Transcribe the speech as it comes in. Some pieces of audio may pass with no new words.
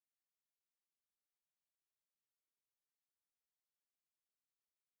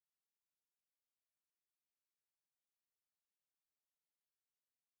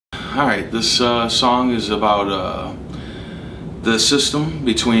Alright, this song is about the system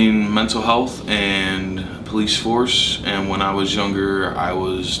between mental health and police force. And when I was younger, I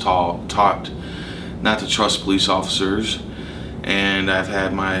was taught not to trust police officers, and I've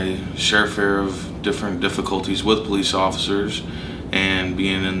had my share of different difficulties with police officers, and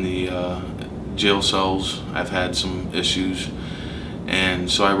being in the jail cells, I've had some issues.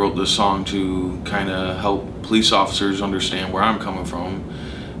 And so I wrote this song to kind of help police officers understand where I'm coming from,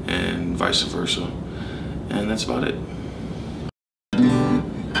 and vice versa. And that's about it. When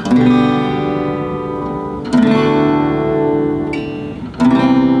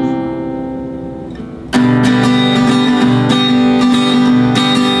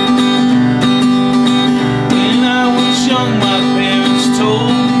I was young, my parents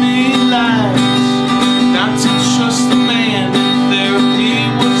told me lies, not to trust a man, and therapy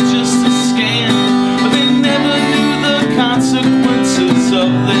was just a scam. But they never knew the consequences of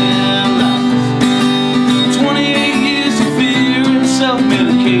their lives. 28 years of fear and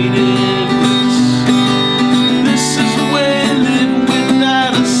self-medicated bliss. This is the way living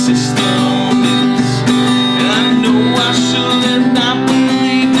without a system is. And I know I should have not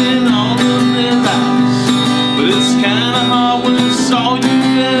believed in all of their lies, but it's kinda hard when it's all you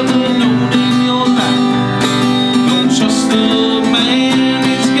ever know.